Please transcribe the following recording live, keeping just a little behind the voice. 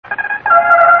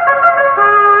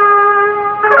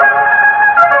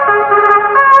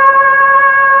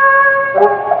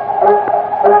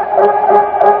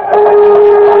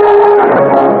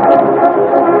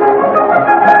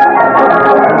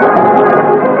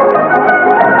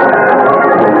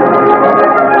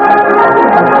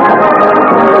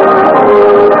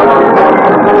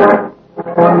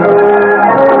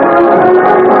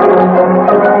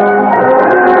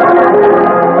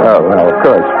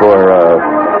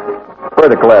For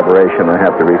the collaboration, I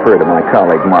have to refer to my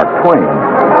colleague Mark Twain,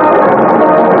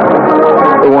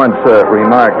 who once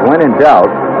remarked, when in doubt,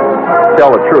 tell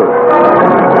the truth.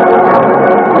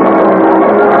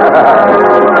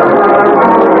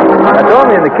 That's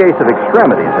only in the case of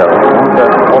extremities, however. You won't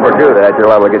overdo that. You're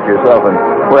liable to get yourself in,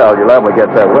 well, you're liable to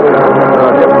get that.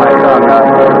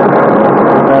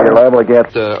 You're liable to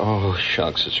get... oh,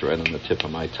 shucks, it's right on the tip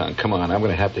of my tongue. Come on, I'm going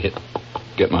to have to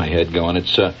get my head going.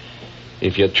 It's,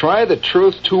 if you try the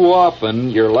truth too often,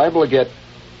 you're liable to get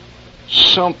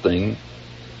something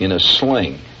in a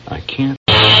sling. I can't...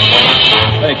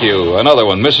 Thank you. Another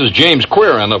one. Mrs. James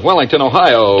Quirin of Wellington,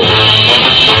 Ohio.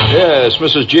 Yes,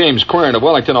 Mrs. James Quirin of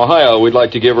Wellington, Ohio. We'd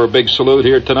like to give her a big salute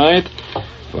here tonight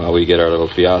while we get our little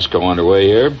fiasco underway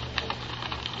here.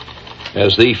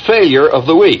 As the failure of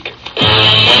the week.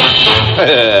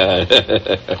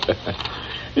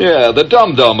 Yeah, the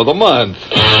dum-dum of the month.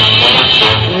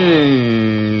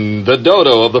 The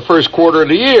dodo of the first quarter of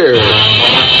the year.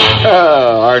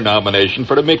 Our nomination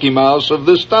for the Mickey Mouse of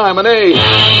this time and age.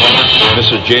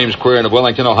 Mrs. James Quirin of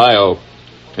Wellington, Ohio,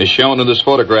 is shown in this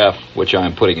photograph, which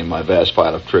I'm putting in my vast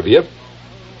file of trivia.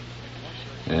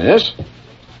 Yes.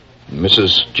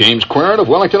 Mrs. James Quirin of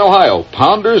Wellington, Ohio,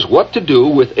 ponders what to do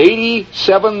with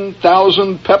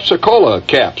 87,000 Pepsi-Cola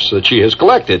caps that she has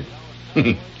collected.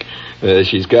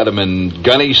 She's got them in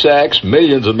gunny sacks,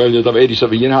 millions and millions of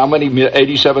 87. You know how many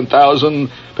 87,000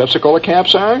 Pepsi-Cola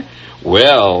caps are?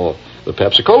 Well, the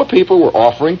Pepsi-Cola people were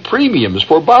offering premiums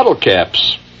for bottle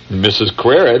caps. Mrs.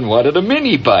 Quirin wanted a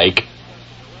mini bike.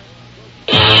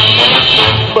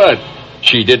 But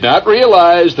she did not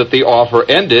realize that the offer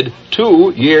ended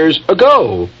 2 years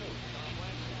ago.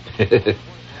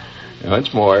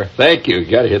 Once more. Thank you. You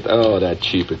got to hit. That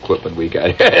cheap equipment we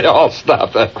got. It all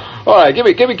stopped. All right, give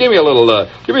me a little.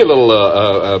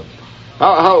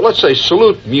 Let's say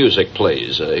salute music,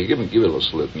 please. Give me a little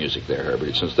salute music there,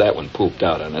 Herbert. Since that one pooped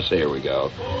out on us, here we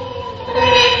go.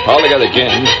 All together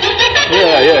again.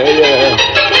 Yeah.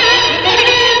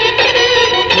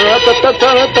 I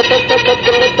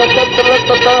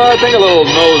think a little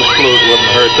nose flute wouldn't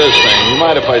hurt this thing. You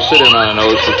mind if I sit in on a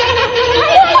nose flute?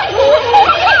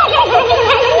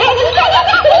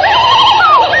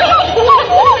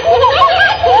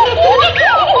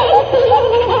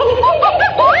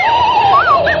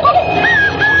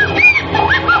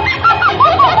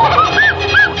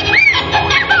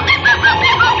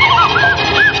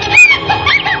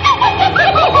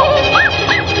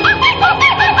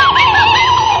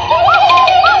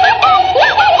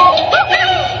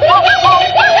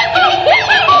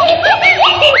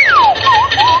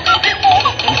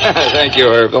 Thank you,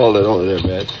 Herb. Hold it there,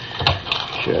 man.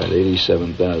 Shot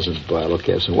 87,000 bottle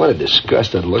caps. And what a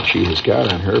disgusting look she has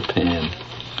got on her pan.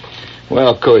 Well,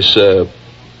 of course, I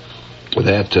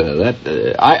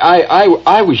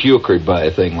was euchred by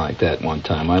a thing like that one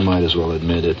time. I might as well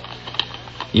admit it.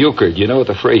 Euchred. You know what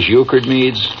the phrase euchred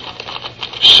means?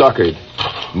 Suckered.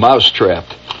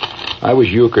 Mousetrapped. I was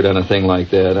euchred on a thing like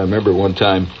that. I remember one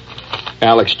time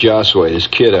Alex Josway, this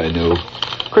kid I knew.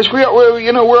 Of course, scratch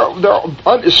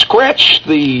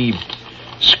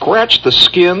the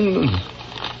skin,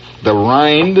 the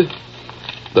rind,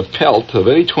 the pelt of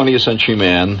any 20th century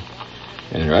man,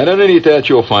 and right underneath that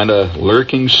you'll find a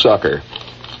lurking sucker.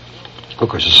 Of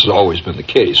course, this has always been the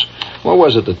case. What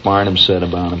was it that Barnum said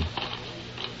about him?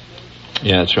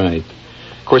 Yeah, that's right.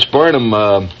 Of course, Barnum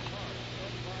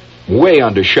way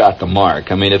undershot the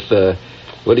mark. I mean, if...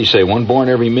 what did he say, one born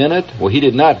every minute? Well, he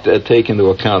did not take into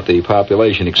account the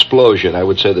population explosion. I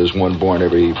would say there's one born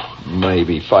every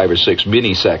maybe 5 or 6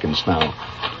 milliseconds now.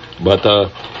 But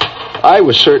I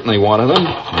was certainly one of them.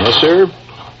 Yes, sir.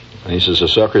 And he says, a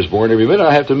sucker's born every minute.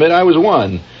 I have to admit, I was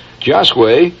one.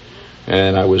 Josway,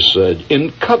 and I was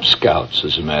in Cub Scouts,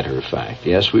 as a matter of fact.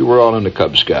 Yes, we were all in the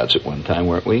Cub Scouts at one time,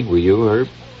 weren't we? Were you, Herb?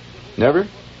 Never?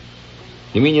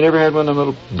 You mean you never had one of them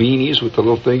little beanies with the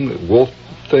little thing, the wolf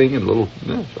thing and little...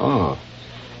 Oh,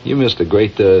 you missed a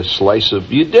great slice of...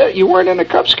 You did? You weren't in the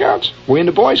Cub Scouts? Were you in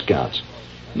the Boy Scouts?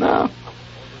 No.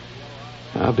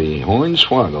 I'll be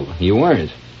hornswoggled. You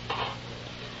weren't.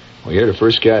 Well, you're the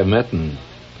first guy I met in,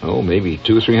 maybe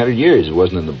 200 or 300 years. It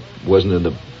wasn't in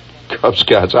the Cub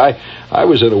Scouts. I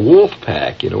was in a wolf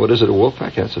pack. You know, what is it, a wolf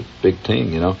pack? That's a big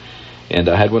thing, you know. And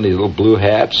I had one of these little blue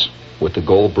hats with the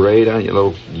gold braid on, a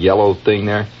little yellow thing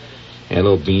there, and a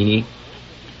little beanie.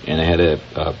 And I had a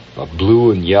blue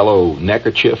and yellow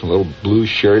neckerchief and a little blue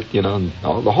shirt, you know, and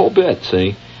the whole bit,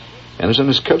 see? And I was in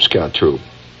this Cub Scout troop.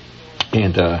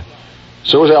 And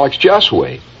so was Alex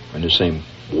Josway in the same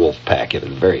wolf pack. It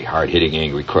was a very hard-hitting,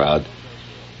 angry crowd.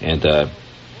 And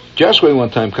Josway one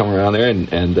time come around there,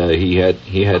 and he had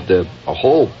a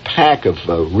whole pack of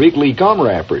Wrigley gum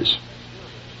wrappers.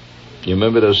 You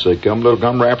remember those little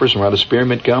gum wrappers around a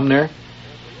spearmint gum there?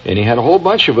 And he had a whole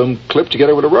bunch of them clipped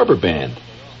together with a rubber band.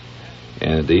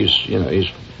 And these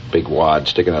big wad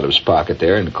sticking out of his pocket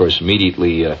there. And, of course,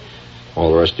 immediately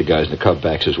all the rest of the guys in the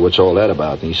cutback says, "What's all that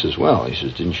about?" And he says,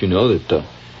 "Didn't you know that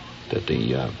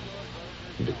the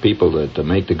people that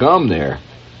make the gum there,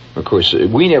 of course,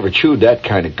 we never chewed that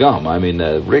kind of gum. I mean,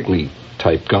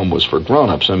 Wrigley-type gum was for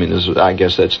grown-ups. I mean, I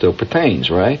guess that still pertains,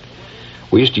 right?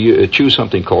 We used to chew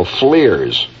something called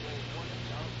Fleers.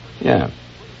 Yeah,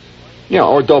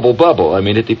 or Double Bubble. I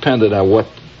mean, it depended on what,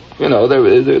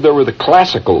 there were the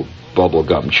classical bubble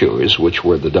gum chewers, which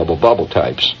were the Double Bubble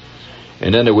types.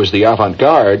 And then there was the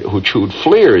avant-garde who chewed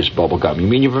Fleers bubble gum. You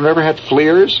mean you've never had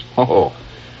Fleers? Oh,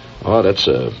 it's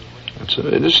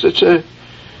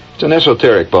an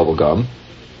esoteric bubble gum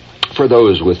for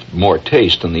those with more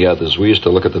taste than the others. We used to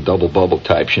look at the Double Bubble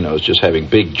types, as just having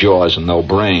big jaws and no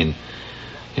brain.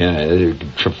 Yeah, they're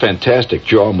fantastic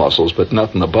jaw muscles, but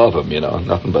nothing above them,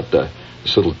 nothing but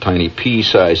this little tiny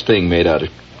pea-sized thing made out of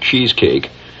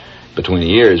cheesecake between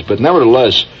the ears. But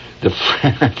nevertheless, the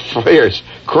Fleers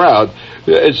crowd,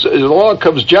 along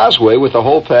comes Josway with a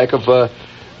whole pack of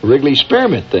Wrigley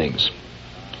spearmint things.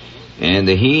 And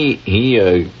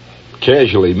he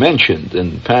casually mentioned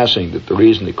in passing that the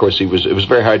reason, of course, it was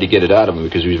very hard to get it out of him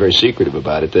because he was very secretive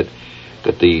about it,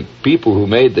 that the people who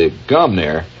made the gum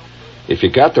there, if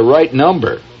you got the right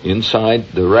number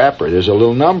inside the wrapper, there's a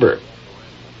little number.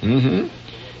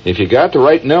 If you got the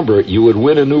right number, you would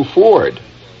win a new Ford.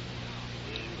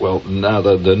 Well, now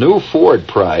the new Ford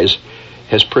prize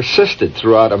has persisted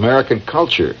throughout American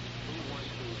culture.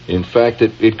 In fact,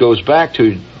 it goes back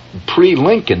to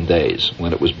pre-Lincoln days,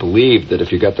 when it was believed that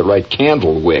if you got the right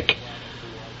candle wick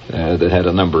that had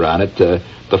a number on it, the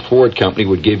Ford company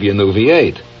would give you a new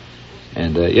V8.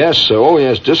 And yes,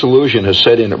 disillusion has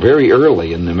set in very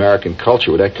early in American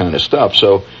culture with that kind of stuff.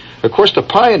 So, of course, the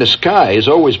pie in the sky has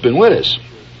always been with us.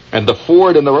 And the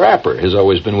Ford in the wrapper has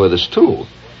always been with us, too.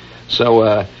 So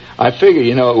I figured,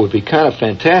 it would be kind of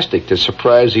fantastic to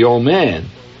surprise the old man.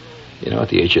 At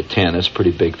the age of 10, that's a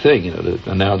pretty big thing, to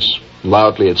announce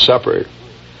loudly at supper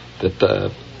that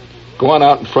go on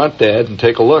out in front, Dad, and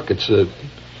take a look. It's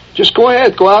just go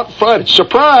ahead, go out in front. It's a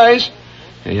surprise.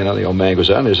 And, the old man goes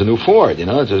out, and there's a new Ford,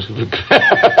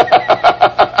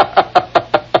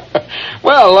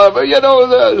 Well,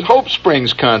 the hope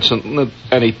springs constant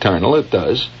and eternal. It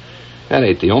does. That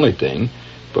ain't the only thing.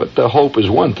 But hope is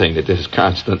one thing that is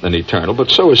constant and eternal, but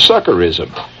so is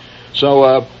suckerism.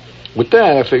 So, with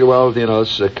that, I figure,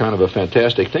 it's kind of a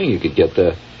fantastic thing. You can get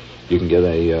a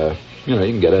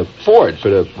Ford for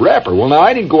the wrapper. Well, now,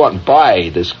 I didn't go out and buy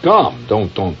this gum.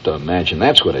 Don't imagine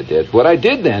that's what I did. What I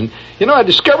did then, I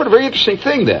discovered a very interesting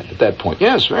thing at that point.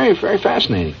 Yes, very, very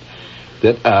fascinating.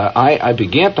 That I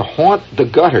began to haunt the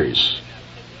gutters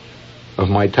of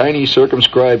my tiny,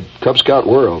 circumscribed Cub Scout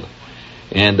world.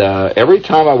 And every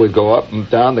time I would go up and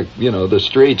down the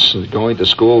streets, going to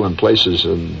school and places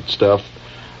and stuff,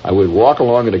 I would walk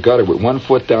along in the gutter with one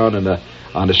foot down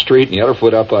on the street and the other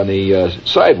foot up on the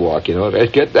sidewalk.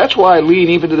 That's why I lean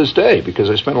even to this day, because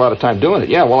I spent a lot of time doing it.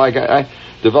 Yeah, well, I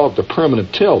developed a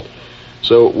permanent tilt.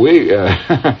 So we,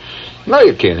 no,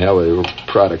 you can't help it. We're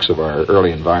products of our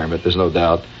early environment, there's no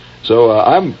doubt. So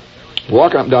I'm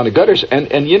walking up and down the gutters, and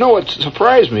what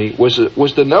surprised me was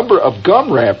the number of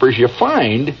gum wrappers you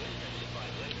find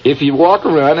if you walk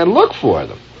around and look for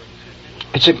them.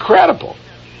 It's incredible.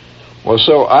 Well,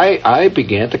 so I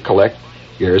began to collect.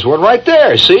 Here's one right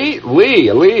there. See?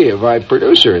 Lee, my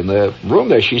producer in the room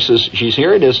there, she says she's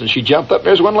hearing this, and she jumped up.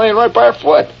 There's one laying right by her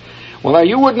foot. Well, now,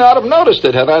 you would not have noticed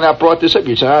it had I not brought this up.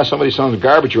 You'd say, somebody's throwing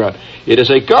garbage around. It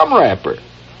is a gum wrapper,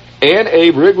 and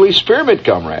a Wrigley spearmint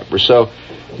gum wrapper. So,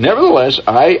 nevertheless,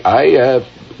 I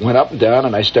went up and down,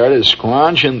 and I started to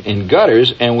scrounge in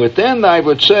gutters, and within, I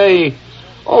would say,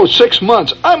 6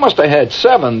 months, I must have had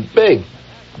 7 big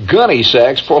gunny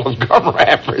sacks full of gum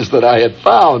wrappers that I had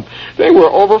found. They were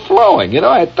overflowing.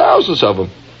 I had thousands of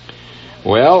them.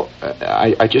 Well,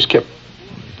 I just kept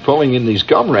pulling in these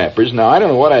gum wrappers. Now, I don't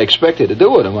know what I expected to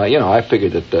do with them. I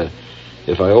figured that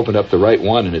if I opened up the right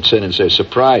one and it said,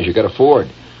 surprise, you got a Ford,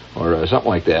 or something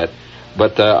like that.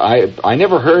 But I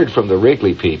never heard from the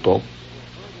Wrigley people.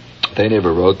 They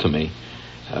never wrote to me.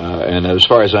 And as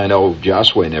far as I know,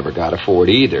 Josway never got a Ford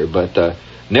either. But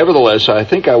nevertheless, I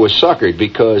think I was suckered,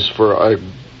 because for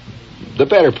the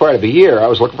better part of a year, I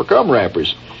was looking for gum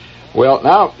wrappers. Well,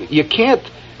 now, you can't.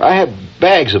 I had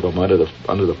bags of them under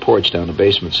the porch down the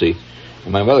basement, see.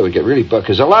 And my mother would get really bugged,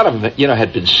 because a lot of them,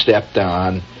 had been stepped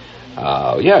on.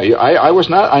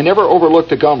 I never overlooked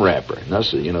the gum wrapper. And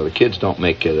that's, the kids don't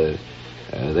make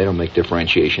they don't make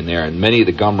differentiation there. And many of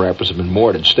the gum wrappers have been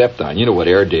moored and stepped on. You know what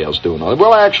Airedale's doing.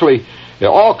 Well, actually,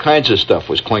 all kinds of stuff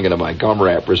was clinging to my gum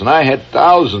wrappers, and I had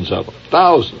thousands of them,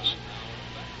 thousands.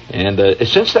 And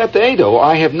since that day, though,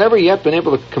 I have never yet been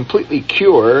able to completely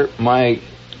cure my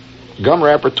gum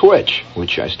wrapper twitch,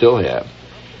 which I still have.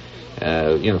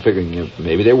 Figuring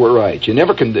maybe they were right. You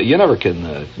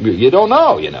don't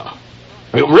know,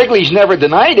 Wrigley's never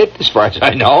denied it, as far as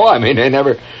I know. I mean, they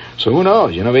never. So who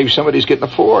knows? Maybe somebody's getting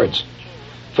the Fords.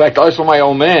 In fact, also my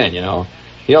old man,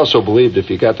 he also believed if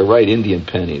you got the right Indian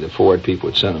penny, the Ford people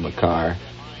would send him a car.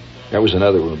 That was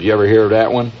another one. Did you ever hear of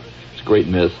that one? It's a great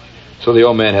myth. So the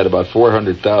old man had about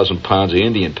 400,000 pounds of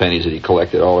Indian pennies that he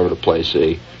collected all over the place,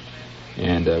 see?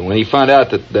 And when he found out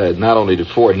that not only did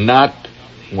Ford not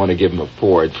want to give him a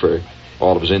Ford for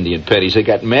all of his Indian pennies, they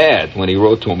got mad when he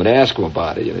wrote to him and asked him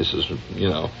about it.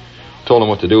 Told him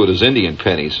what to do with his Indian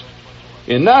pennies.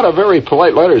 In not a very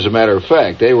polite letter, as a matter of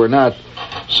fact. They were not.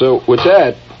 So with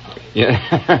that,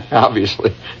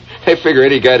 obviously, I figure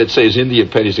any guy that saves Indian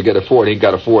pennies to get a Ford ain't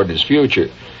got a Ford in his future.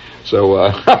 So,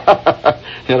 you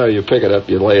pick it up,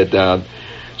 you lay it down.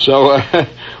 So,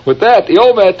 with that, the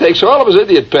old man takes all of his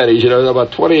Indian pennies,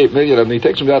 about 28 million of them, he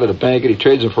takes them down to the bank and he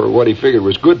trades them for what he figured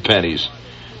was good pennies.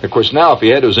 Of course, now, if he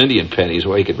had those Indian pennies,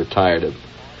 well, he could retire to,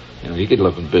 he could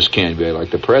live in Biscayne like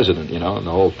the president, and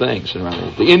the whole thing. So,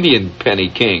 the Indian penny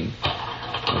king.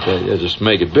 Okay, just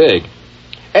make it big.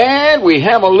 And we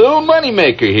have a little money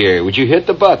maker here. Would you hit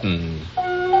the button?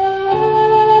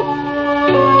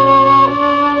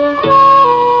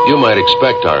 You might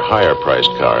expect our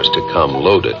higher-priced cars to come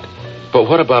loaded. But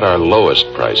what about our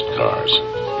lowest-priced cars?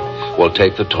 Well,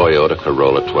 take the Toyota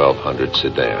Corolla 1200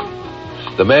 sedan.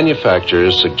 The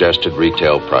manufacturer's suggested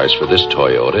retail price for this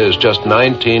Toyota is just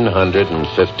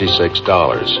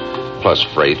 $1,956, plus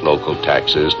freight, local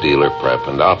taxes, dealer prep,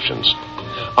 and options.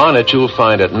 On it, you'll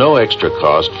find at no extra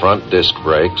cost front disc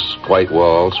brakes, white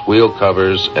walls, wheel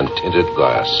covers, and tinted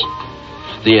glass.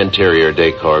 The interior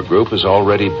decor group is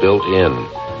already built in,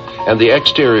 and the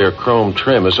exterior chrome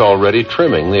trim is already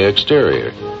trimming the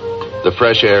exterior. The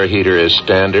fresh air heater is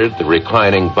standard, the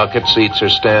reclining bucket seats are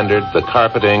standard, the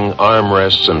carpeting,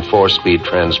 armrests, and 4-speed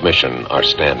transmission are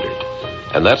standard.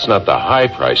 And that's not the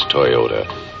high-priced Toyota.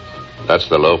 That's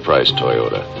the low-priced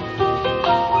Toyota.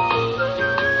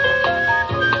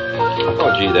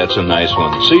 Oh, gee, that's a nice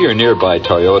one. See your nearby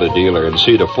Toyota dealer and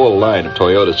see the full line of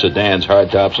Toyota sedans,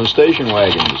 hardtops, and station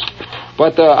wagons.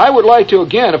 But I would like to,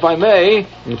 again, if I may,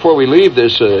 before we leave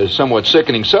this somewhat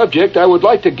sickening subject, I would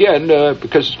like to again,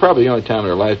 because it's probably the only time in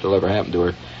her life that'll ever happen to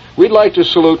her, we'd like to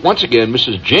salute once again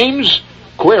Mrs. James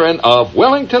Quirin of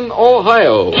Wellington,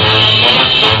 Ohio.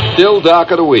 Dill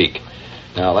Doc of the Week.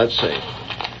 Now, let's see.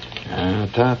 I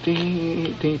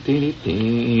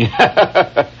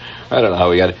don't know how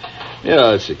we got it.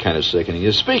 It's kind of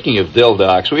sickening. Speaking of Dill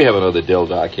Docs, we have another Dill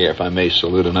Doc here, if I may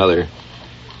salute another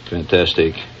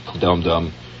fantastic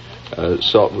dum-dum.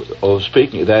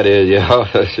 Speaking of that is,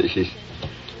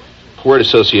 word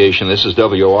association, this is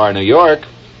WOR New York.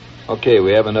 Okay,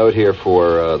 we have a note here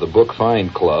for the Book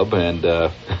Find Club, and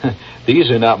these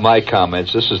are not my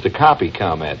comments. This is the copy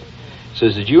comment. It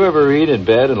says, did you ever read in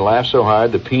bed and laugh so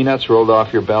hard the peanuts rolled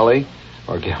off your belly?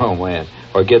 Or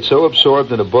get so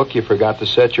absorbed in a book you forgot to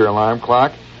set your alarm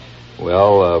clock?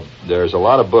 Well, there's a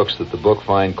lot of books that the Book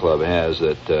Find Club has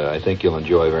that I think you'll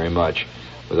enjoy very much.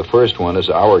 The first one is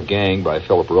Our Gang by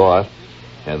Philip Roth,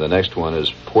 and the next one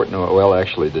is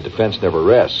The Defense Never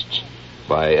Rests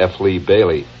by F. Lee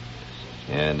Bailey.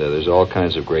 And there's all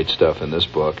kinds of great stuff in this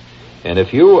book. And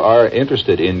if you are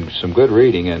interested in some good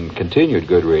reading and continued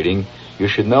good reading, you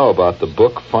should know about the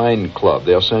Book Find Club.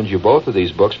 They'll send you both of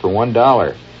these books for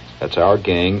 $1. That's Our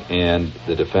Gang and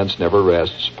The Defense Never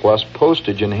Rests, plus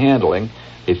postage and handling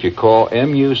if you call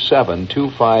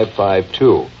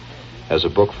MU72552. As a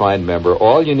Book Find member,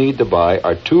 all you need to buy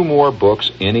are 2 more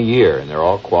books in a year, and they're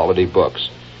all quality books.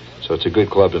 So it's a good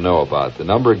club to know about. The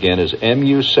number again is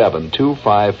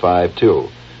MU72552,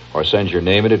 or send your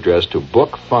name and address to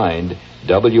Book Find,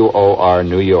 WOR,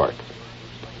 New York.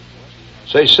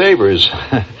 Say, savers,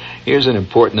 here's an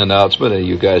important announcement of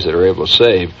you guys that are able to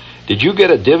save. Did you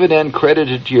get a dividend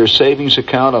credited to your savings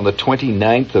account on the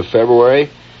 29th of February?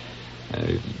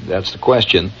 That's the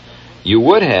question. You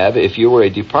would have if you were a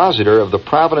depositor of the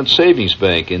Providence Savings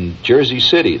Bank in Jersey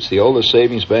City. It's the oldest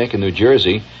savings bank in New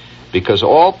Jersey, because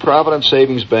all Providence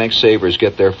Savings Bank savers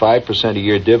get their 5% a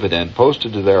year dividend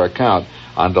posted to their account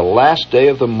on the last day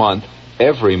of the month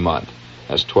every month.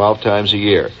 That's 12 times a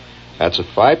year. That's a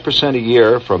 5% a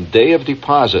year from day of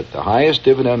deposit, the highest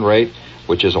dividend rate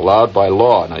which is allowed by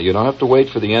law. Now, you don't have to wait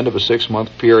for the end of a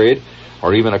 6-month period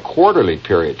or even a quarterly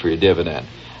period for your dividend.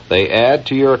 They add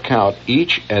to your account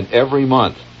each and every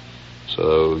month.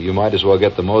 So you might as well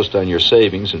get the most on your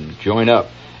savings and join up.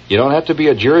 You don't have to be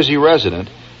a Jersey resident.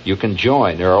 You can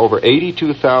join. There are over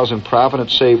 82,000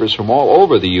 Provident savers from all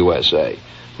over the USA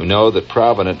who know that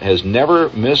Provident has never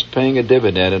missed paying a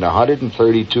dividend in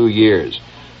 132 years.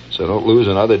 So don't lose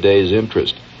another day's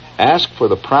interest. Ask for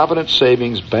the Provident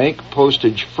Savings Bank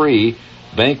postage-free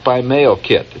Bank by Mail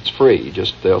kit. It's free.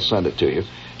 They'll send it to you.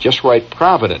 Just write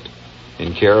Provident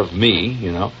in care of me,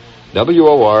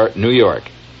 W-O-R, New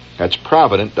York. That's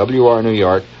Provident, W-R, New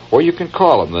York. Or you can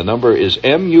call them. The number is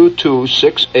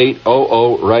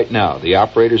MU26800 right now. The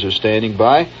operators are standing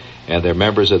by, and they're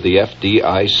members of the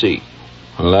FDIC.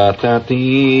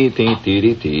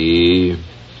 La-ta-ti-ti-ti-ti-ti.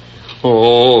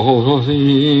 Oh,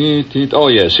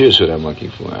 yes, here's what I'm looking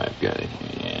for. I've got it.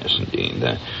 Yes, indeed.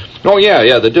 Oh,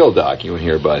 yeah, the Dill Doc. You want to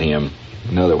hear about him.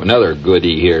 Another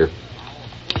goodie here.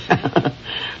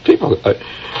 People,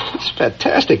 it's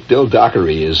fantastic. Dill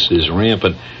Dockery is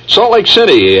rampant. Salt Lake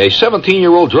City, a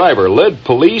 17-year-old driver led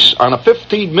police on a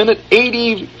 15-minute,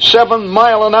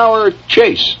 87-mile-an-hour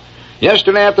chase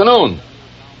yesterday afternoon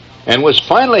and was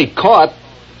finally caught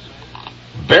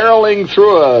barreling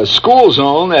through a school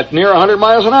zone at near 100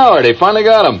 miles an hour. They finally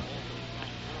got him.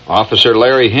 Officer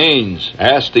Larry Haynes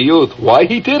asked the youth why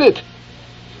he did it.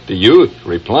 The youth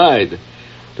replied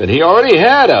that he already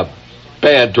had a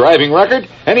bad driving record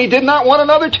and he did not want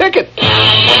another ticket.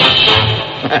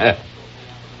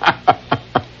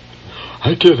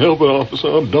 I can't help it, officer.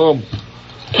 I'm dumb.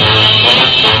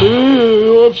 Hey,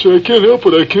 officer, I can't help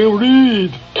it. I can't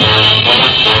read.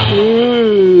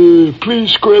 Hey,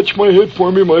 please scratch my head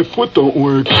for me. My foot don't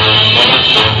work.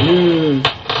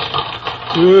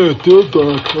 Yeah, Dill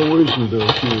Doc. How is it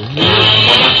out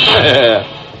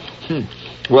here?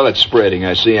 Well, it's spreading.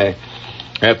 I see. I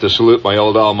have to salute my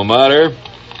old alma mater.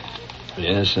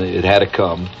 Yes, it had to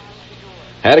come.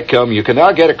 You can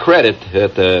now get a credit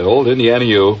at the old Indiana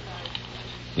U.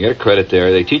 You get a credit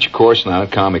there. They teach a course now in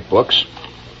comic books.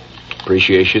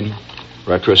 Appreciation.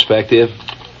 Retrospective.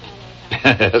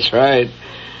 That's right.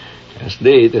 Yes,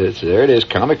 indeed. There it is.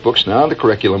 Comic books now in the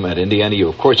curriculum at Indiana U.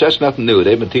 Of course, that's nothing new.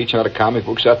 They've been teaching how to comic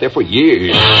books out there for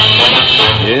years.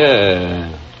 Yeah.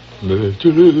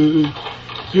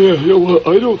 Yeah, well,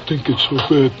 I don't think it's so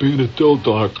bad being a Dill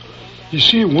Doc. You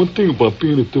see, one thing about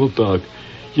being a Dill Doc,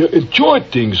 you enjoy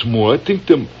things more. I think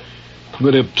them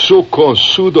so-called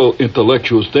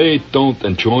pseudo-intellectuals, they don't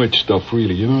enjoy stuff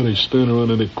really. They stand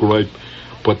around and they gripe.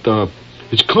 But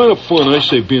it's kind of fun, I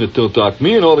say, being a Dill Doc.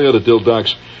 Me and all the other Dill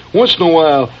Docs, once in a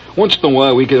while,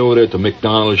 we get over there to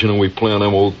McDonald's, we play on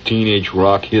them old teenage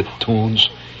rock hit tunes.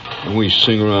 And we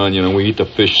sing around, we eat the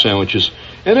fish sandwiches.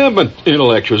 And them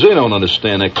intellectuals, they don't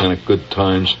understand that kind of good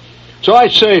times. So I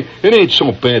say, it ain't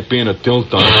so bad being a Dill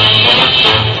Doc.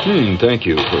 Thank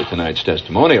you for tonight's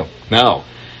testimonial. Now,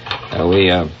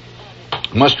 we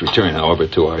must return, however,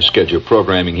 to our scheduled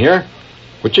programming here,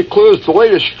 which includes the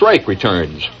latest strike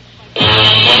returns.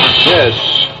 Yes.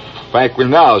 In fact, we're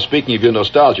now, speaking of you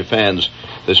nostalgia fans,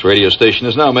 this radio station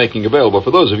is now making available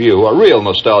for those of you who are real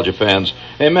nostalgia fans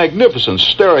a magnificent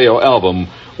stereo album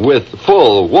with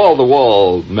full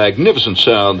wall-to-wall magnificent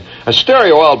sound, a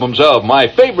stereo albums of my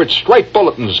favorite strike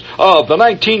bulletins of the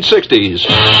 1960s.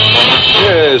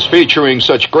 Yes, featuring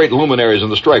such great luminaries in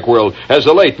the strike world as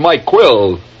the late Mike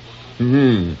Quill,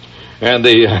 and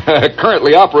the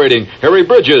currently operating Harry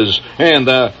Bridges, and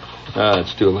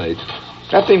it's too late.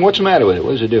 That thing, what's the matter with it?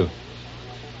 What does it do?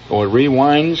 Oh, it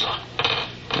rewinds?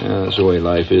 That's the way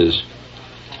life is.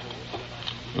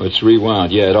 It's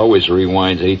rewound. Yeah, it always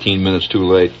rewinds 18 minutes too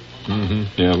late.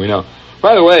 Yeah, we know.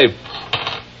 By the way,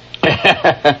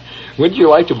 wouldn't you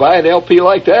like to buy an LP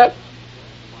like that?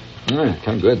 Kind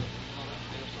of good.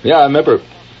 Yeah, I remember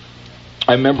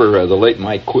the late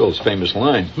Mike Quill's famous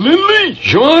line, Lindley,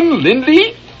 John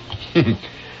Lindley.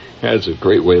 That's a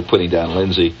great way of putting down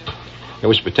Lindsay. I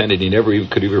was pretending he never even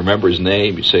could even remember his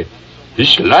name. He'd say,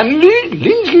 "This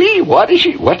Lindley, what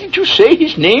did you say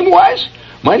his name was?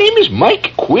 My name is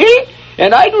Mike Quill,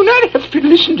 and I do not have to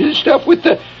listen to the stuff with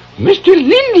the Mr.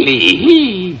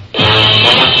 Lindley."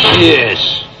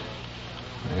 Yes.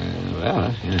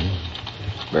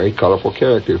 Very colorful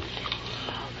character.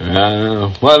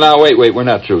 Well, now, wait, we're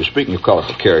not through. Speaking of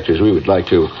colorful characters, we would like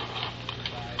to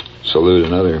salute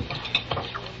another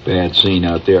bad scene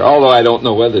out there. Although I don't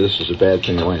know whether this is a bad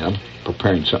thing or not. I'm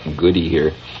preparing something goody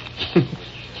here.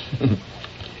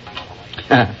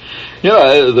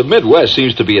 The Midwest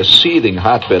seems to be a seething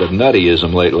hotbed of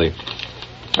nuttyism lately.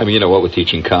 I mean, what we're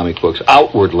teaching comic books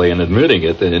outwardly and admitting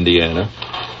it in Indiana.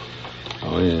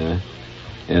 Oh, yeah.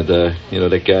 And,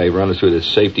 that guy running through the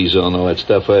safety zone, all that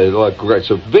stuff. It's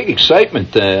a big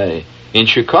excitement in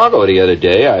Chicago the other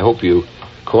day. I hope you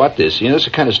caught this. That's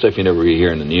the kind of stuff you never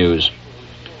hear in the news.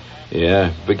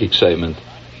 Yeah, big excitement.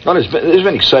 Well, there's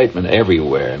been excitement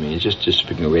everywhere. I mean, it's just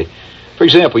speaking of rate. For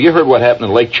example, you heard what happened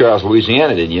in Lake Charles,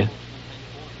 Louisiana, didn't you?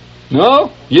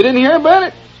 No? You didn't hear about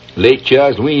it? Lake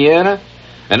Charles, Louisiana?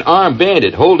 An armed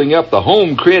bandit holding up the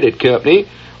Home Credit Company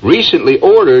recently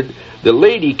ordered the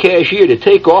lady cashier to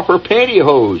take off her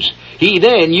pantyhose. He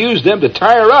then used them to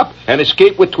tie her up and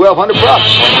escape with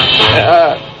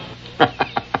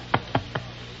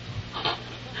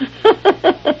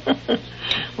 $1,200.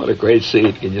 What a great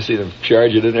scene. Can you see them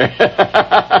charging in there?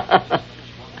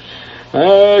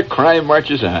 Crime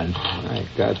marches on. My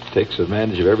God, takes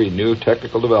advantage of every new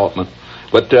technical development.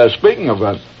 But speaking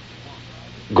of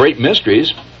great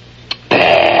mysteries,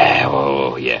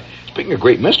 speaking of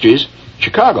great mysteries,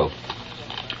 Chicago.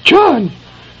 John!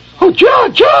 Oh,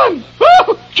 John!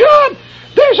 Oh, John!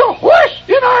 There's a horse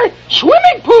in our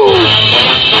swimming pool!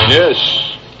 Yes.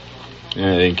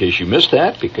 In case you missed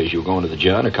that, because you were going to the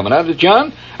John or coming out of the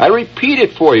John, I repeat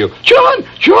it for you. John!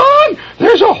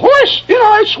 There's a horse in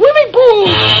our swimming pool!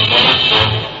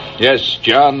 Yes,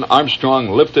 John Armstrong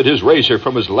lifted his razor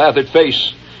from his lathered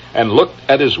face and looked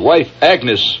at his wife,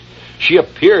 Agnes. She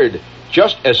appeared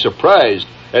just as surprised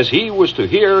as he was to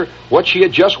hear what she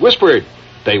had just whispered.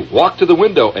 They walked to the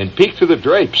window and peeked through the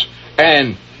drapes,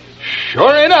 and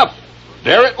sure enough,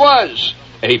 there it was.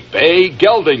 A bay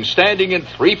gelding standing in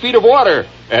 3 feet of water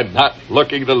and not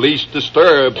looking the least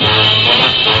disturbed.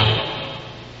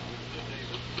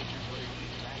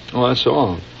 Oh, that's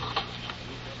all.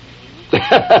 You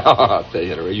want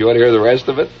to hear the rest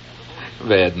of it?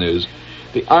 Bad news.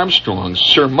 The Armstrongs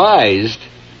surmised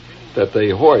that the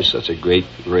horse, that's a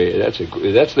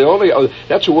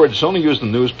word that's only used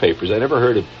in newspapers. I never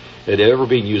heard of it ever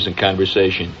being used in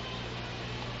conversation.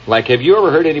 Like, have you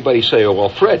ever heard anybody say, oh, well,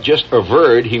 Fred just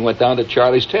averred he went down to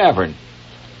Charlie's Tavern?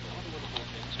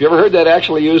 Have you ever heard that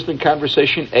actually used in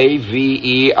conversation?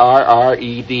 A-V-E-R-R-E-D?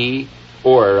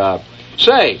 Or,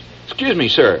 say, excuse me,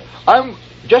 sir, I'm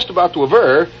just about to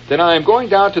aver that I'm going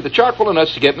down to the Chock-full of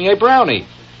Nuts to get me a brownie.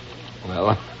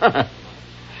 Well,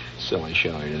 silly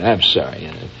Shelley, I'm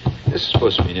sorry. This is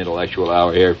supposed to be an intellectual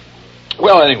hour here.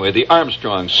 Well, anyway, the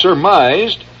Armstrongs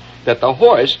surmised that the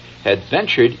horse had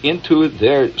ventured into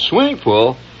their swimming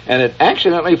pool and had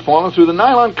accidentally fallen through the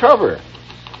nylon cover.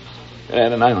 It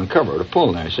had a nylon cover of the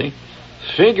pool there, see?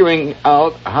 Figuring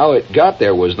out how it got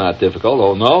there was not difficult,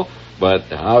 oh no, but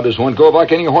how does one go about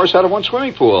getting a horse out of one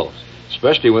swimming pool?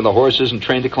 Especially when the horse isn't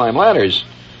trained to climb ladders.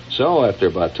 So after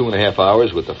about 2.5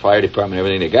 hours with the fire department and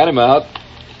everything, they got him out,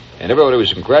 and everybody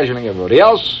was congratulating everybody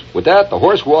else. With that, the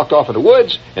horse walked off in the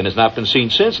woods and has not been seen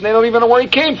since, and they don't even know where he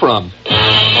came from.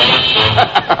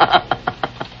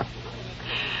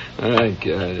 Oh,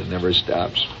 God, it never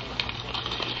stops.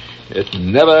 It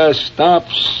never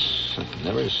stops. It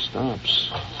never stops.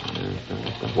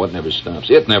 What never stops?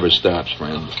 It never stops,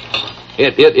 friend.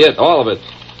 It, all of it.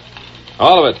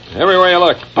 All of it. Everywhere you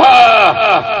look.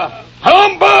 Bah!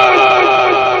 Humbug!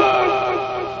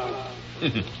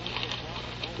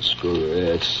 Screw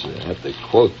it. I have to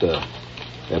quote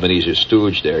Ebenezer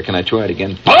Stooge there. Can I try it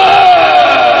again?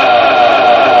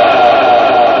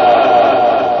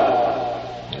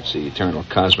 That's the eternal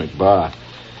cosmic bah.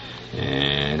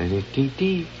 And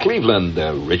Cleveland,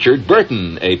 Richard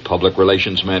Burton, a public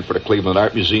relations man for the Cleveland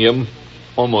Art Museum,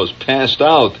 almost passed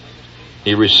out.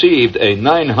 He received a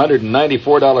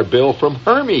 $994 bill from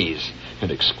Hermes, an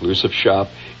exclusive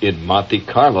shop in Monte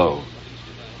Carlo.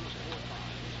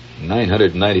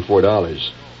 $994.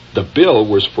 The bill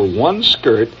was for one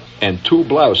skirt and 2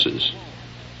 blouses,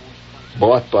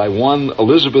 bought by one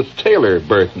Elizabeth Taylor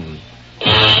Burton.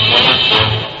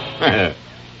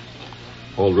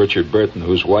 Old Richard Burton,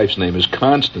 whose wife's name is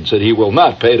Constance, said he will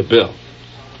not pay the bill.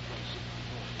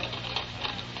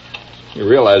 You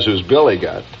realize whose bill he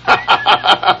got.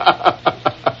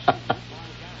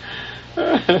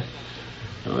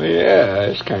 Oh, yeah,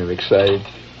 it's kind of exciting.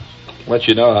 Let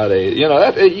you know how they,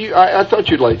 I thought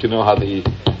you'd like to know how the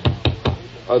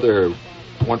other 1%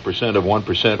 of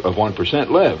 1% of 1%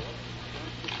 live.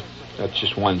 That's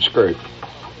just one skirt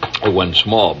or one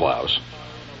small blouse.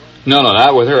 No,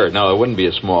 not with her. No, it wouldn't be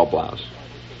a small blouse.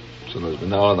 So,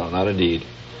 no, not indeed.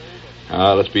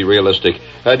 Let's be realistic.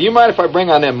 Do you mind if I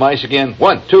bring on them mice again?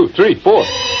 1, 2, 3, 4.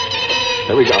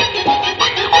 There we go.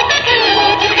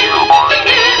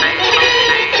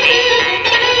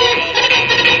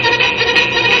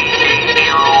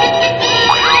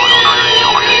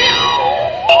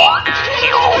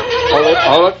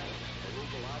 Hold it.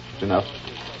 It's enough.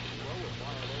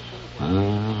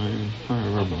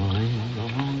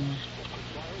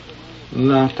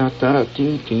 La ta ta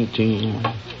ti ti ti.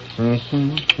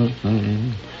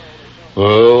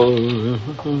 Oh,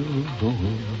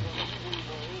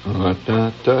 la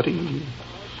ta ta ti.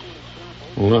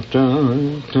 La ta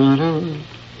ta ta.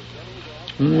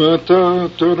 La ta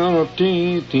ta ta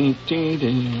ti ti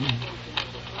ti.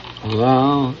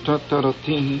 La ta ta ta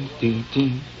ti ti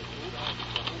ti.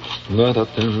 La ta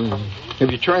ta. Have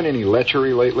you tried any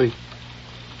lechery lately?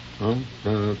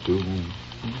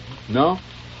 No?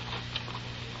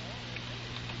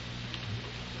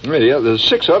 Yeah, the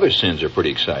 6 other sins are pretty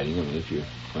exciting. I mean, if you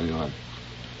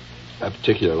a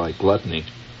particular like gluttony.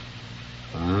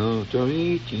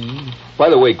 By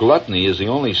the way, gluttony is the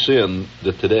only sin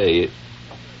that today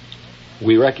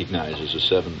we recognize as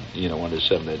one of the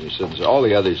 7 deadly sins. All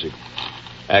the others have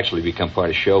actually become part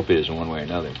of showbiz in one way or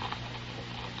another.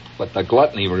 But the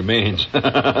gluttony remains.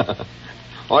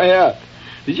 Oh, yeah.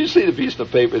 Did you see the piece in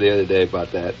the paper the other day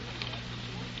about that?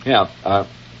 Yeah.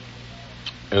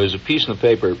 There was a piece in the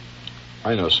paper.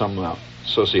 I know some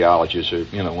sociologists or,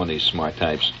 one of these smart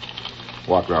types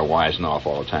walking around wising off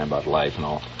all the time about life and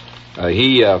all.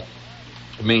 He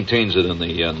maintains it in the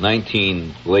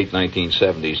late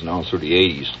 1970s and all through the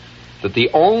 80s that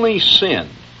the only sin,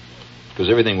 because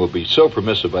everything will be so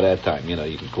permissive by that time, you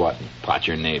can go out and pot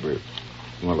your neighbor,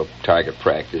 target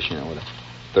practice, with a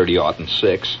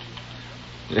 30-06.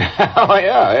 Oh,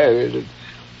 yeah,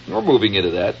 we're moving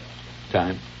into that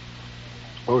time.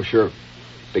 Oh, sure.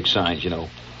 Big signs,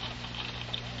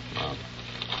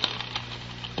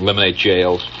 eliminate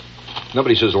jails.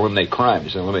 Nobody says eliminate crime. They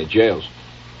say eliminate jails.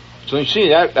 So you see,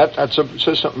 that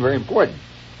says something very important.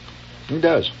 It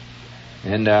does.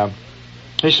 And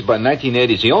this is by the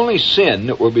 1980s. The only sin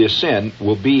that will be a sin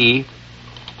will be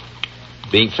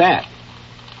being fat.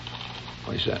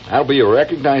 What he said. That'll be a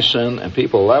recognized sin, and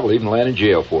people will even land in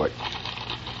jail for it.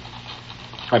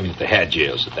 I mean, if they had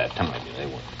jails at that time, they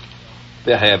weren't.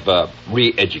 They have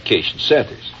re-education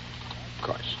centers, of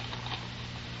course.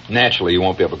 Naturally, you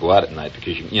won't be able to go out at night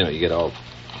because you get all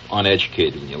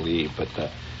uneducated when you leave. But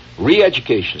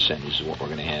re-education centers is what we're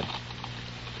going to have.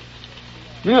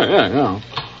 Yeah.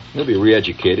 They'll be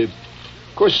re-educated.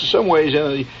 Of course, in some ways,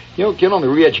 you can only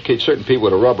re-educate certain people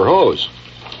with a rubber hose,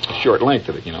 a short length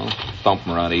of it. Thump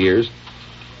them around the ears,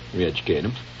 re-educate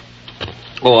them.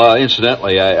 Well,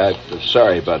 incidentally, I'm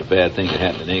sorry about a bad thing that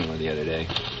happened in England the other day.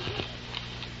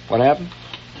 What happened?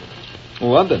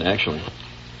 London, actually.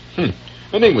 An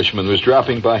Englishman was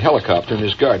dropping by helicopter in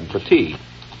his garden for tea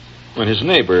when his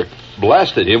neighbor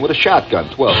blasted him with a shotgun,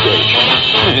 12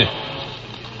 gauge.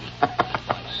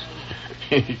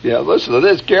 Yeah, listen to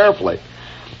this carefully.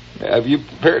 You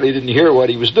apparently didn't hear what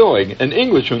he was doing. An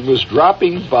Englishman was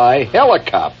dropping by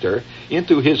helicopter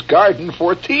into his garden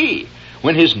for tea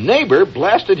when his neighbor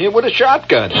blasted him with a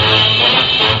shotgun.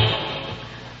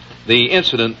 The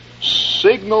incident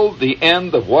signaled the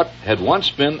end of what had once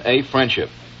been a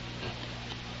friendship.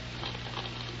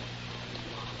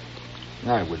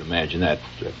 I would imagine that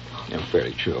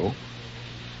fairly true.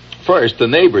 First, the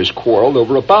neighbors quarreled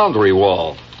over a boundary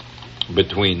wall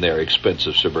between their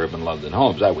expensive suburban London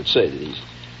homes. I would say that he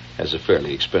has a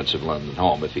fairly expensive London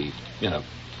home. If he,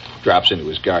 drops into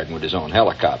his garden with his own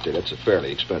helicopter, that's a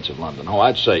fairly expensive London home.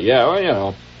 I'd say,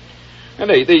 yeah, And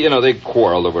they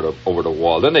quarreled over the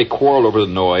wall. Then they quarreled over the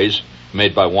noise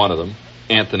made by one of them,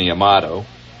 Anthony Amato.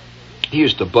 He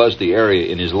used to buzz the area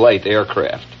in his light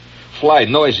aircraft, fly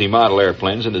noisy model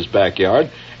airplanes in his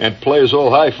backyard, and play his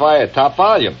old hi-fi at top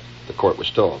volume, the court was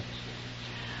told.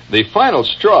 The final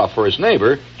straw for his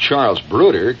neighbor, Charles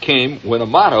Bruder, came when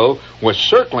Amato was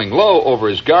circling low over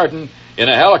his garden in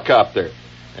a helicopter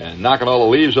and knocking all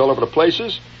the leaves all over the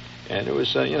places. And it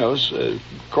was,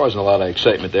 causing a lot of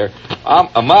excitement there.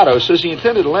 Amato says he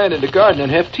intended to land in the garden and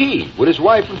have tea with his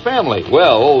wife and family.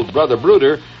 Well, old brother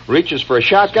Bruder reaches for a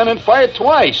shotgun and fired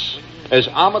twice as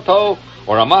Amato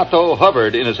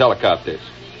hovered in his helicopter.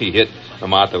 He hit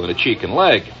Amato in the cheek and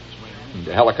leg.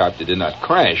 The helicopter did not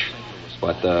crash,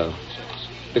 but the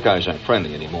guys aren't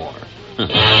friendly anymore.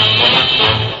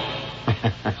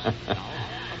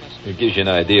 It gives you an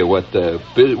idea what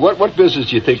business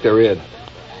do you think they're in?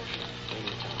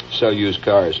 Sell used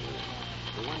cars.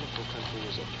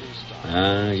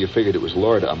 You figured it was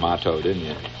Lord Amato, didn't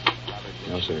you?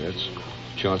 No, sir, that's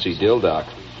Chauncey Dildock.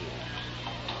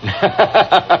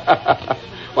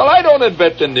 Well, I don't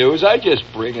invent the news. I just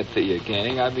bring it to you,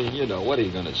 gang. I mean, what are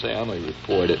you going to say? I only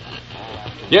report it.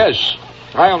 Yes,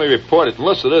 I only report it.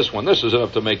 Listen to this one. This is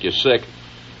enough to make you sick.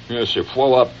 Yes, sir.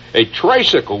 Flow up. A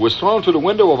tricycle was thrown through the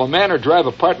window of a Manor Drive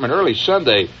apartment early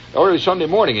Sunday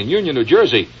morning in Union, New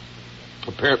Jersey.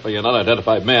 Apparently an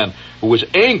unidentified man who was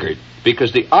angered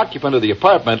because the occupant of the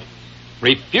apartment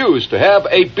refused to have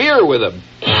a beer with him.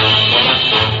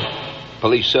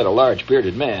 Police said a large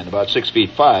bearded man, about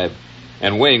 6'5",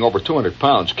 and weighing over 200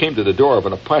 pounds, came to the door of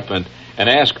an apartment and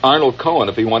asked Arnold Cohen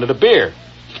if he wanted a beer.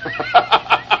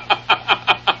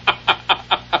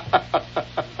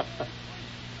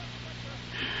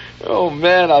 Oh,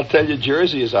 man, I'll tell you,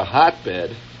 Jersey is a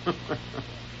hotbed.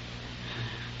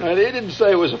 Now, they didn't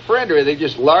say it was a friend or anything,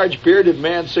 just large bearded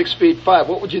man, 6'5".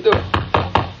 What would you do?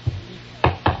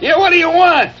 Yeah, what do you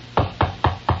want?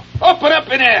 Open up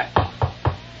in there.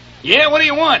 Yeah, what do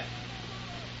you want?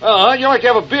 Oh, you like to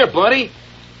have a beer, buddy?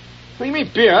 What do you mean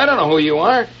beer? I don't know who you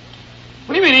are. What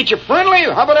do you mean, ain't you friendly?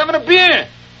 How about having a beer?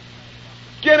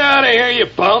 Get out of here, you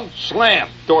bum. Slam.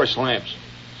 Door slams.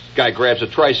 Guy grabs a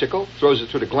tricycle, throws it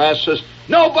through the glass, says,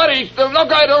 no guy don't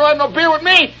have no beer with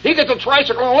me. He gets a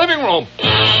tricycle in the living room.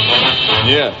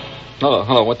 Yeah.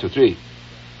 Hello, 1, 2, 3.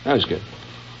 That was good.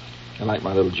 I like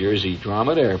my little Jersey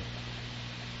drama there.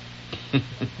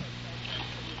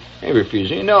 Hey,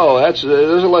 refusing. You know, there's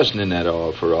a lesson in that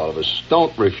for all of us.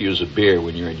 Don't refuse a beer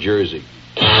when you're in Jersey.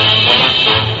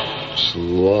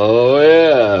 Slow,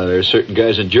 yeah. There's certain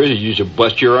guys in Jersey you should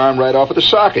bust your arm right off of the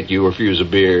socket. You refuse a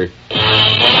beer.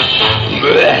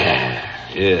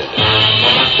 Yeah.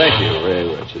 Thank you very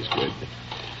much. It's good.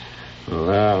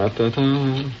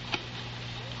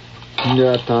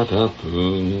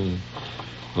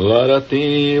 Well,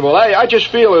 I just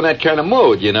feel in that kind of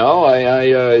mood, you know.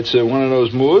 It's one of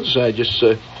those moods. I just,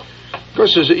 of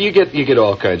course, you get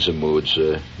all kinds of moods.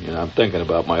 You know, I'm thinking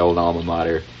about my old alma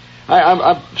mater.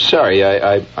 I'm sorry,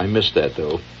 I missed that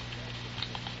though.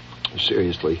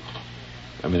 Seriously,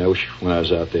 I mean, I wish when I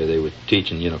was out there they were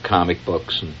teaching, you know, comic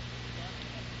books and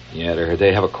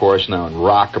they have a course now in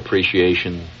rock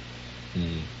appreciation.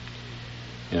 You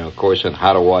know, a course on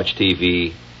how to watch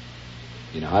TV.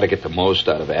 You know, how to get the most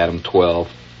out of Adam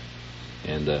 12.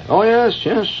 And, oh, yes,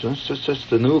 that's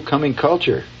the new coming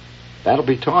culture. That'll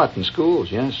be taught in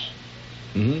schools, yes.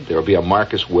 There'll be a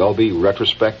Marcus Welby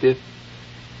retrospective.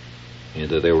 And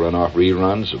they'll run off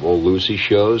reruns of old Lucy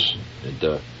shows.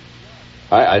 And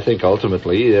I think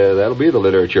ultimately that'll be the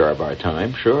literature of our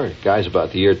time, sure. Guys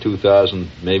about the year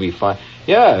 2000, maybe 5.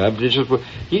 Yeah,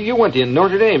 you went to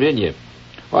Notre Dame, didn't you?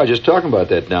 Well, I was just talking about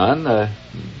that, Don.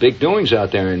 Big doings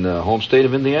out there in the home state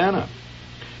of Indiana.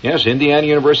 Yes, Indiana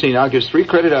University now gives 3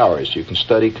 credit hours. You can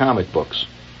study comic books.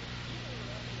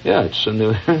 Yeah, it's a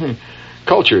new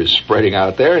culture is spreading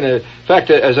out there. And in fact,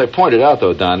 as I pointed out,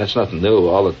 though, Don, that's nothing new.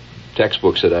 All the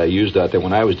textbooks that I used out there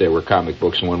when I was there were comic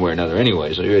books in one way or another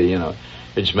anyway. So, you know,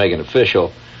 they just make it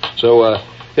official. So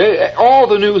all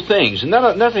the new things,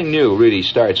 nothing new really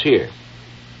starts here.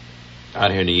 Out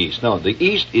here in the East. No, the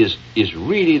East is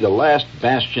really the last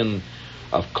bastion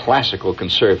of classical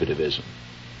conservatism.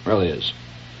 It really is.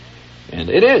 And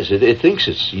it is. It thinks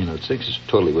it's, you know, it thinks it's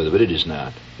totally with it, but it is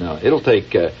not. No, it'll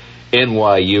take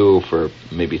NYU for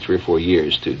maybe 3 or 4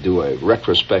 years to do a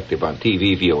retrospective on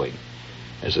TV viewing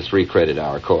as a 3 credit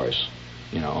hour course.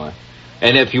 You know,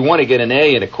 and if you want to get an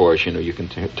A in a course, you know, you can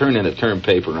turn in a term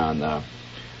paper on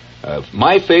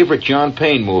my favorite John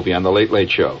Payne movie on the Late Late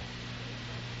Show.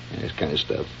 This kind of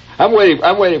stuff. I'm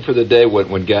waiting for the day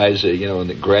when guys, you know, in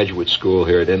the graduate school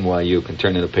here at NYU can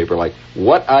turn in a paper like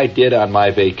 "What I Did on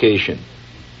My Vacation."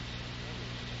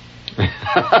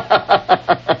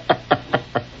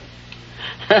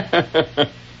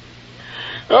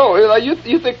 Oh,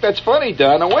 you think that's funny,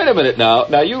 Don? Now wait a minute now.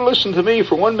 Now you listen to me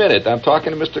for 1 minute. I'm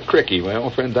talking to Mr. Cricky, my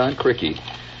old friend Don Cricky.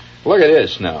 Look at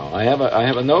this now. I have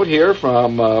a note here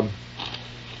from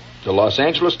the Los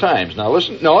Angeles Times. Now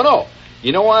listen. No.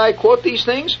 You know why I quote these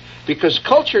things? Because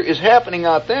culture is happening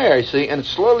out there, you see, and it's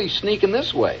slowly sneaking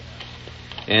this way.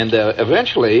 And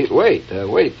eventually, wait.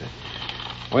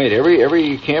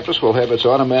 Every campus will have its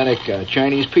automatic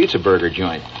Chinese pizza burger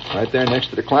joint right there next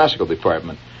to the classical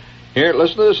department. Here,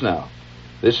 listen to this now.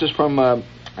 This is from,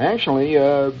 actually,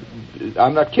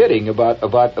 I'm not kidding, about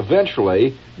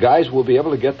eventually guys will be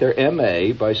able to get their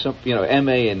MA by some, you know,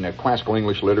 MA in classical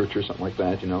English literature, something like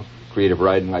that, you know. Creative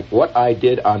writing, like What I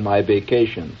Did on My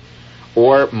Vacation,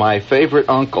 or My Favorite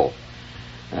Uncle.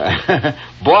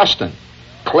 Boston,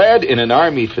 clad in an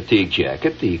army fatigue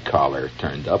jacket, the collar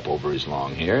turned up over his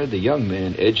long hair, the young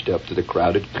man edged up to the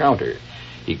crowded counter.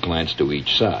 He glanced to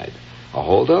each side. A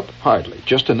holdup? Hardly.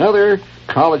 Just another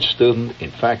college student,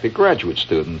 in fact a graduate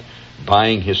student,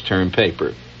 buying his term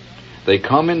paper. They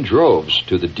come in droves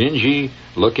to the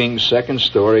dingy-looking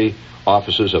second-story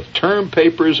offices of Term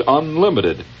Papers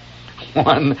Unlimited,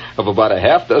 one of about a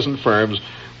half dozen firms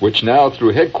which now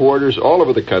through headquarters all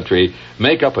over the country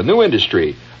make up a new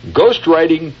industry,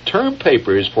 ghostwriting term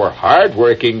papers for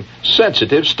hard-working,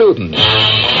 sensitive students.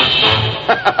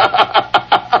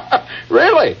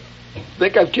 Really?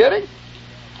 Think I'm kidding?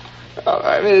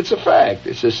 I mean, it's a fact.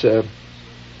 It's just,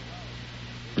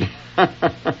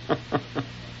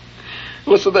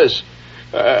 listen to this.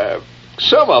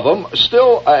 Some of them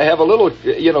still have a little,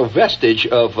 vestige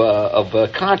of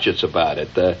conscience about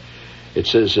it. It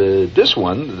says this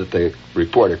one that the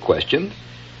reporter questioned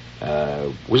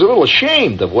was a little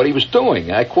ashamed of what he was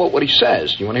doing. I quote what he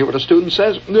says. You want to hear what the student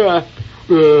says? Yeah,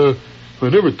 I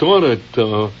never thought I'd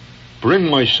bring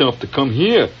myself to come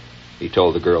here, he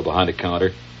told the girl behind the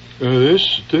counter.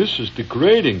 This is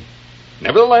degrading.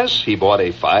 Nevertheless, he bought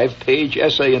a 5-page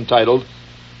essay entitled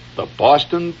The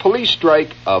Boston Police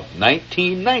Strike of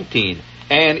 1919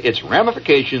 and Its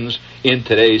Ramifications in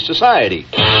Today's Society.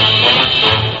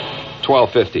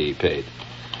 $12.50 he paid.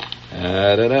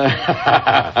 Yeah,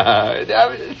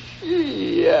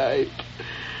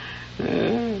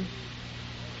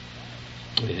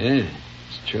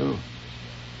 it's true.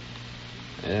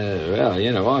 Well,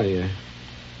 I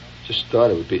just thought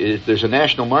it would be. There's a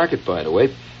national market, by the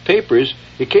way. Papers,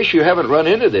 in case you haven't run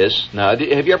into this. Now,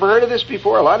 have you ever heard of this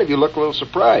before? A lot of you look a little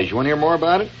surprised. You want to hear more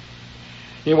about it?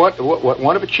 You know what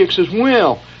one of the chicks says,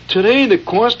 well, today the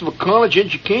cost of a college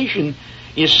education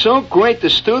is so great the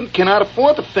student cannot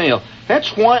afford to fail.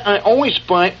 That's why I always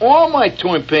buy all my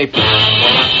term papers.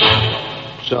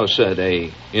 So said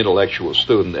a intellectual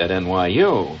student at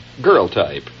NYU. Girl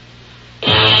type.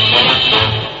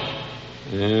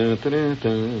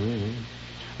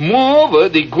 Moreover,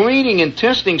 the grading and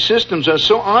testing systems are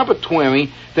so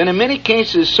arbitrary that in many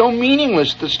cases so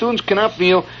meaningless that students cannot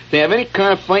feel they have any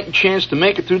kind of fighting chance to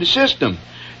make it through the system.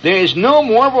 There is no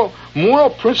moral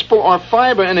principle or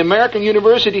fiber in American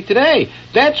university today.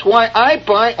 That's why I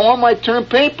buy all my term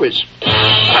papers.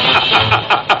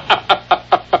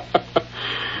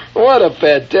 What a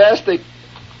fantastic...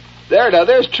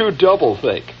 There's true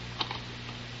doublethink.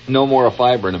 No moral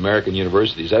fiber in American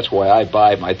universities. That's why I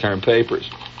buy my term papers.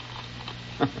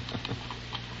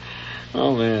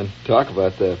 Oh, man. Talk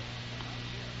about the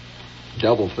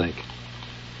doublethink.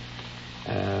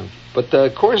 But,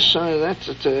 of course,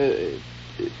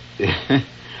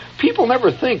 people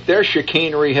never think their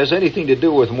chicanery has anything to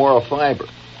do with moral fiber.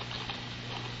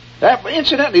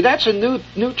 Incidentally, that's a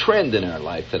new trend in our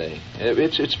life today.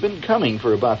 It's been coming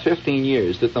for about 15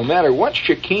 years that no matter what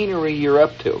chicanery you're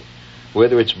up to,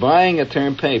 whether it's buying a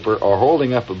term paper or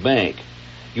holding up a bank,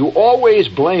 you always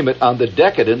blame it on the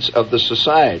decadence of the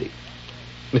society.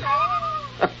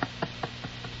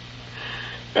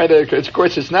 And, of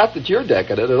course, it's not that you're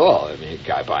decadent at all. I mean, a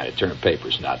guy buying a term paper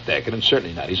is not decadent,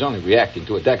 certainly not. He's only reacting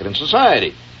to a decadent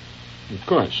society. Of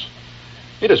course.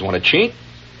 He doesn't want to cheat.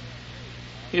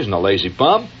 He isn't a lazy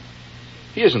bum.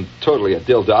 He isn't totally a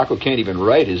dildock who can't even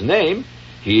write his name.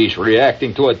 He's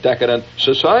reacting to a decadent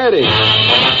society.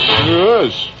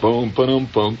 Yes. Boom, boom,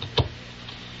 boom.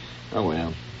 Oh,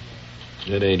 well.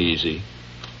 It ain't easy.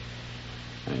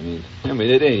 I mean,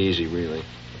 it ain't easy, really.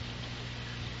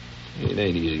 It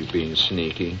ain't easy being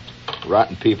sneaky.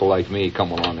 Rotten people like me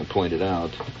come along and point it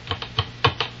out.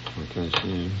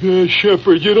 Yeah,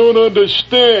 Shepard, you don't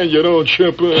understand, you don't,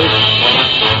 Shepard.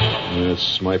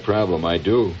 That's my problem, I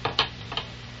do.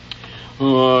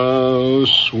 Oh,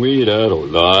 sweet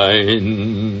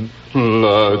Adeline,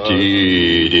 la-dee-dee-dee,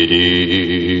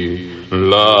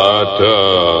 la-da-da-dee,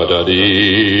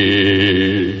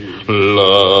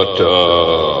 la-da-da-dee,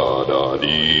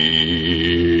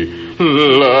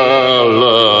 la-la-la-dee,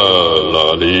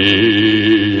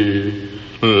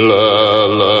 la-la-la-lee,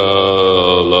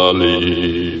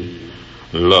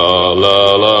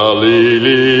 la-la-la-lee-lee,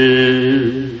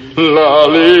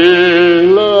 la-lee-la.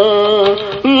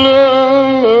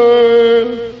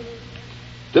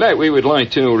 Tonight we would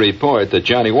like to report that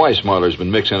Johnny Weissmuller's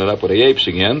been mixing it up with the apes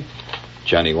again.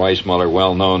 Johnny Weissmuller,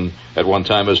 well known at one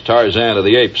time as Tarzan of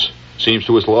the Apes, seems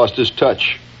to have lost his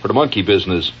touch for the monkey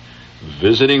business.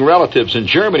 Visiting relatives in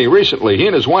Germany recently, he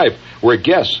and his wife were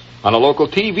guests on a local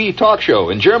TV talk show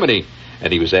in Germany,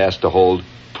 and he was asked to hold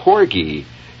Porgy,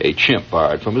 a chimp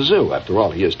borrowed from a zoo. After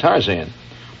all, he is Tarzan.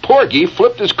 Porgy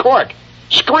flipped his cork,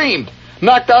 screamed,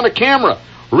 knocked down the camera,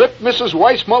 ripped Mrs.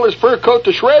 Weissmuller's fur coat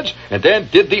to shreds, and then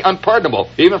did the unpardonable,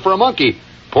 even for a monkey.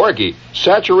 Porgy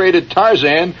saturated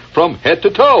Tarzan from head to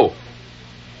toe.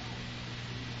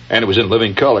 And it was in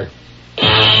living color.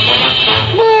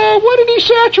 What did he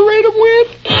saturate him with?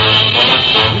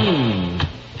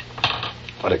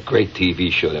 What a great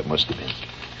TV show that must have been.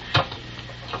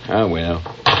 Oh, well.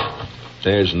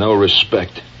 There's no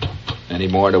respect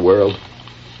anymore in the world.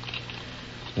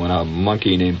 when a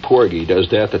monkey named Porgy does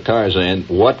that to Tarzan,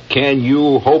 what can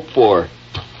you hope for?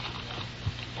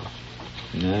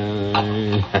 What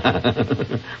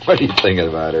are you thinking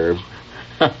about, Herb?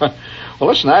 Well,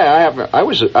 listen, I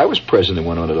was present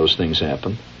when one of those things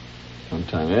happened one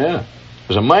time. Yeah, it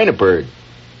was a minor bird.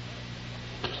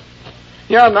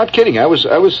 Yeah, I'm not kidding. I was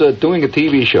doing a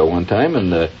TV show one time,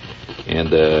 and the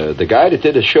guy that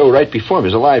did the show right before me, it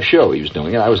was a live show he was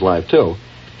doing, and I was live too.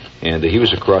 And he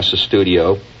was across the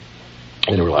studio,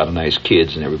 and there were a lot of nice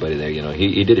kids and everybody there. You know,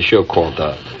 he did a show called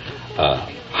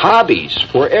Hobbies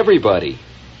for Everybody.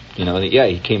 You know, yeah,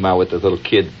 he came out with the little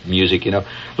kid music, you know.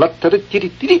 And then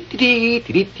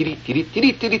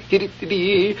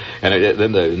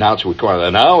the announcer would come out,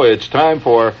 and now it's time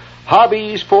for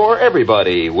Hobbies for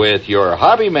Everybody with your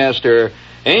hobby master,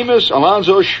 Amos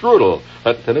Alonzo Strudel.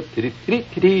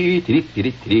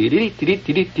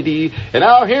 And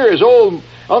now here is old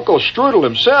Uncle Strudel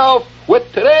himself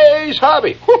with today's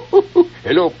hobby.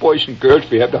 Hello, boys and girls,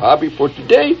 we have the hobby for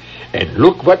today, and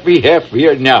look what we have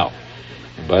here now.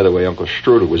 And by the way, Uncle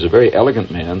Strudel was a very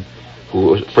elegant man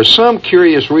who, for some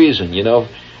curious reason, you know,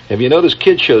 have you noticed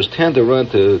kid shows tend to run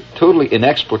to totally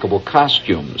inexplicable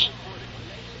costumes?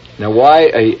 Now,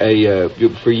 why?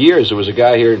 For years, there was a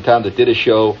guy here in town that did a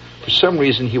show. For some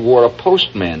reason, he wore a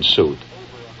postman suit.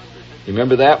 You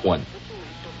remember that one?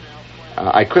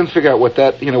 I couldn't figure out what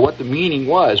that, you know, what the meaning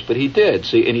was, but he did.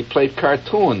 See, and he played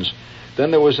cartoons.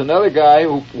 Then there was another guy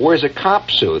who wears a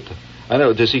cop suit. I don't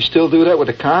know. Does he still do that with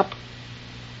a cop?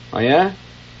 Oh yeah.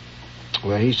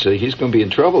 Well, he's going to be in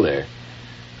trouble there.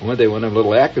 One day, one of them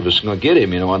little activists is going to get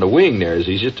him, you know, on the wing there, as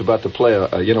he's just about to play a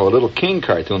little King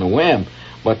cartoon, a Wham.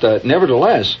 But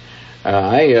nevertheless,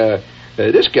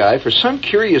 this guy, for some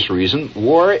curious reason,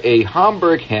 wore a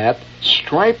Homburg hat,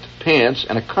 striped pants,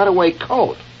 and a cutaway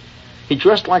coat. He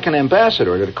dressed like an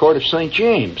ambassador to the court of St.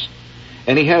 James.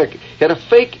 And he had a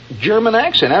fake German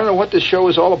accent. I don't know what this show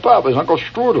is all about. It was Uncle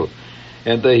Strudel.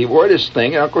 And he wore this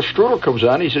thing, and Uncle Strudel comes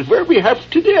on, and he says, well, we have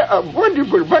today a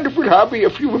wonderful, wonderful hobby.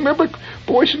 If you remember,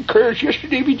 boys and girls,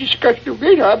 yesterday we discussed the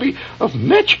great hobby of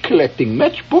match collecting,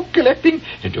 match book collecting.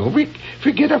 And don't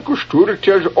forget, Uncle Strudel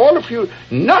tells all of you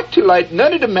not to light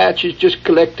none of the matches, just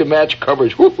collect the match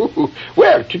covers.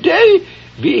 Well, today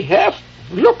we have,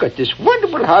 look at this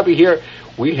wonderful hobby here.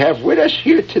 We have with us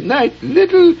here tonight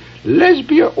little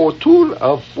Lesbia O'Toole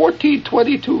of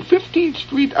 1422 15th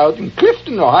Street out in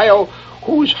Clifton, Ohio,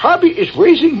 whose hobby is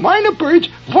raising minor birds.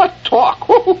 What talk?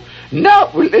 Now,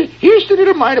 here's the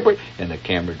little minor bird. And the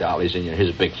camera dollies in here.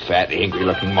 Here's a big, fat,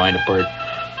 angry-looking minor bird.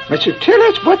 I said, tell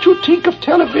us what you think of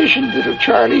television, little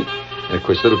Charlie. And, of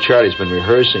course, little Charlie's been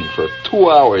rehearsing for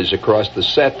 2 hours across the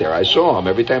set there. I saw him.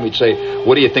 Every time he'd say,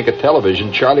 what do you think of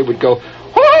television? Charlie would go,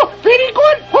 oh, very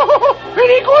good. Oh,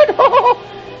 very good. Oh.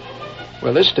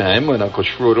 Well, this time, when Uncle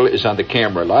Strudel is on the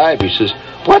camera live, he says,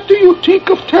 what do you think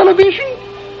of television?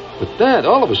 But then,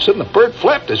 all of a sudden, the bird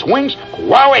flapped his wings,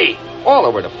 wowie, all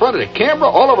over the front of the camera,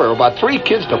 all over about 3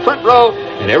 kids in the front row,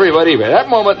 and everybody at that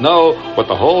moment know what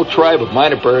the whole tribe of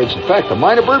minor birds, in fact, the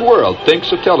minor bird world,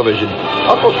 thinks of television.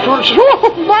 Uncle Strudel says,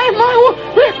 oh, my,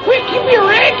 quick, give me a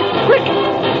rag, quick.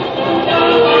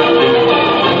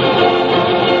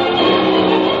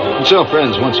 And so,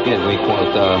 friends, once again, we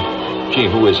quote, gee,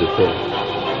 who is it?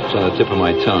 It's on the tip of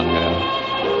my tongue.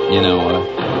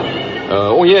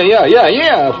 Oh,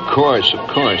 yeah, of course.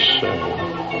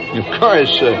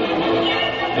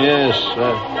 Yes.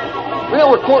 Well,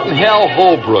 we're quoting Hal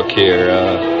Holbrook here.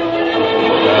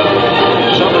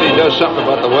 Somebody does something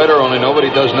about the weather, only nobody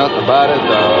does nothing about it.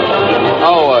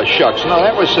 Shucks. No,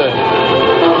 that was...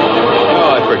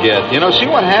 I forget. You know, see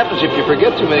what happens if you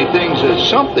forget too many things,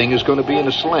 something is going to be in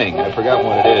the sling. I forgot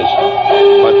what it is.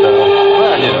 But,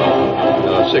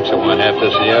 6 of one, half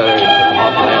this, the other,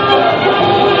 half that.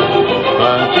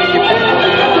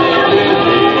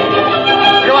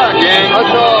 Come on, gang,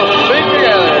 let's all sing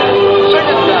together. Sing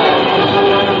it time.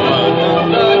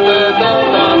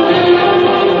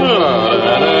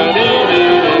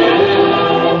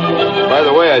 By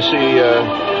the way, I see,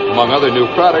 among other new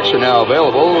products are now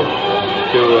available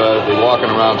to be walking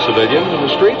around civilians in the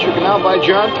streets. You can now buy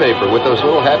John paper with those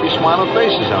little happy smiling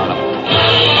faces on them.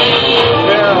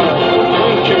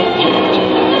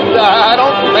 I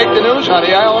don't make the news,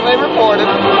 honey. I only report it.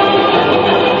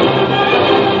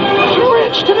 So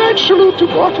it's tonight's salute to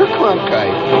Walter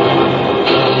Cronkite.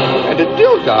 And the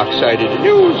Dildock side of the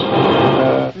news.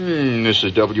 This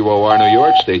is WOR New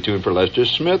York. Stay tuned for Lester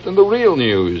Smith and the real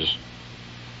news.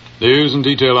 News and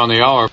detail on the hour.